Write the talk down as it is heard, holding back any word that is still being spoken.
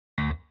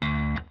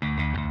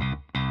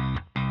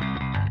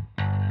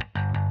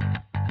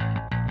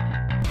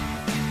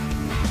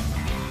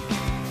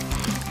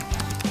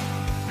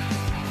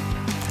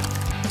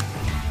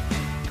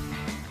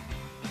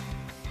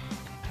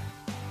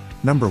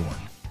Number 1.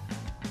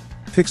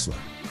 Pixlr.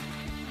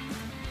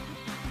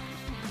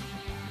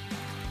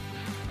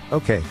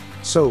 Okay,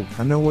 so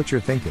I know what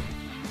you're thinking.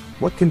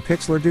 What can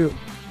Pixlr do?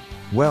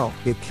 Well,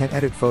 it can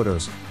edit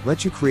photos,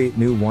 let you create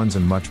new ones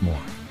and much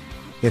more.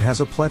 It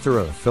has a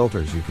plethora of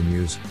filters you can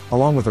use,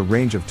 along with a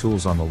range of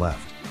tools on the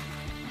left.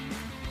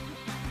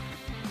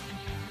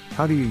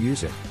 How do you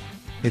use it?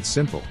 It's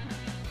simple.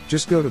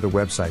 Just go to the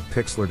website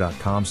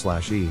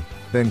pixlr.com/e,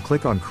 then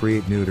click on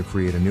Create New to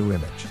create a new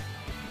image.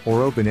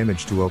 Or Open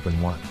Image to open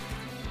one.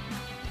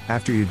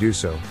 After you do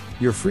so,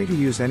 you're free to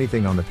use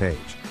anything on the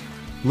page.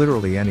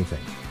 Literally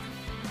anything.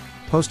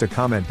 Post a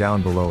comment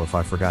down below if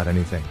I forgot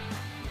anything.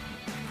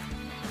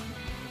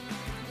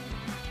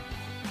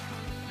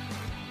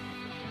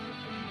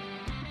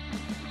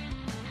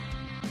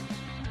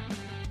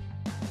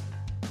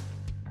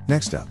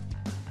 Next up.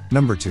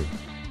 Number 2.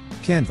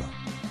 Canva.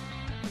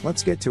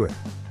 Let's get to it.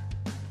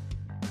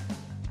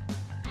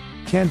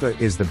 Canva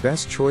is the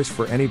best choice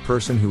for any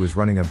person who is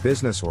running a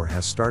business or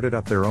has started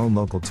up their own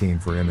local team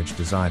for image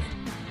designing.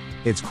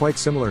 It's quite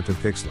similar to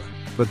Pixlr,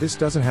 but this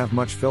doesn't have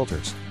much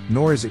filters,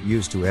 nor is it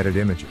used to edit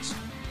images.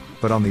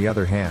 But on the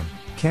other hand,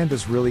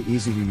 Canva's really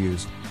easy to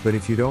use, but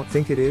if you don't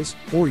think it is,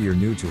 or you're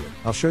new to it,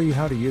 I'll show you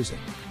how to use it.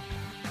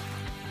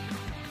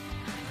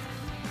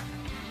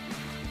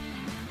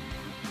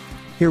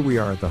 Here we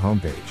are at the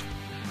home page.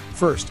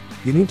 First,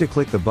 you need to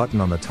click the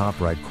button on the top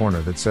right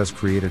corner that says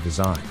Create a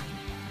Design.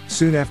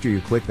 Soon after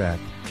you click that,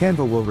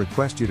 Canva will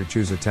request you to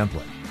choose a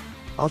template.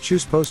 I'll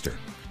choose Poster.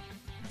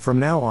 From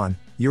now on,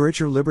 you're at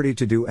your liberty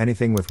to do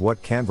anything with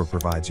what Canva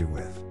provides you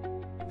with.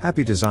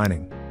 Happy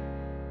designing!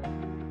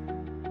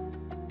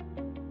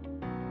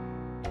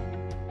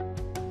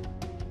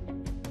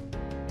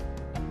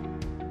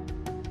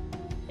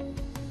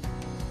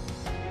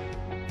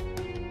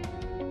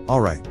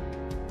 Alright.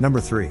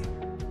 Number 3.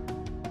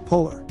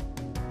 Polarr.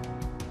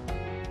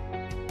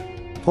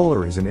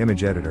 Polarr is an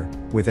image editor,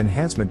 with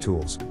enhancement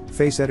tools,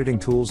 face editing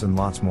tools and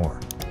lots more.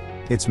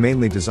 It's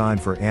mainly designed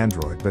for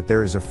Android, but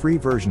there is a free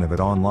version of it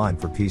online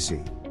for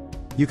PC.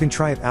 You can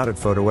try it out at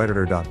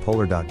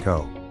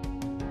photoeditor.polarr.co.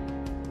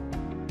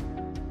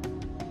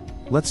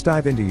 Let's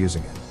dive into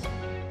using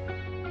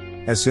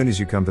it. As soon as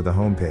you come to the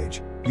home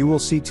page, you will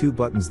see 2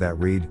 buttons that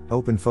read,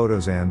 Open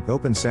Photos and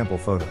Open Sample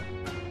Photo.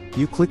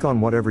 You click on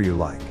whatever you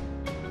like.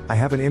 I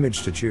have an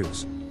image to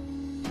choose.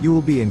 You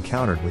will be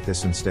encountered with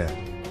this instead.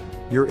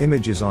 Your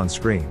image is on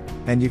screen,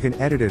 and you can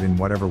edit it in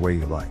whatever way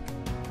you like.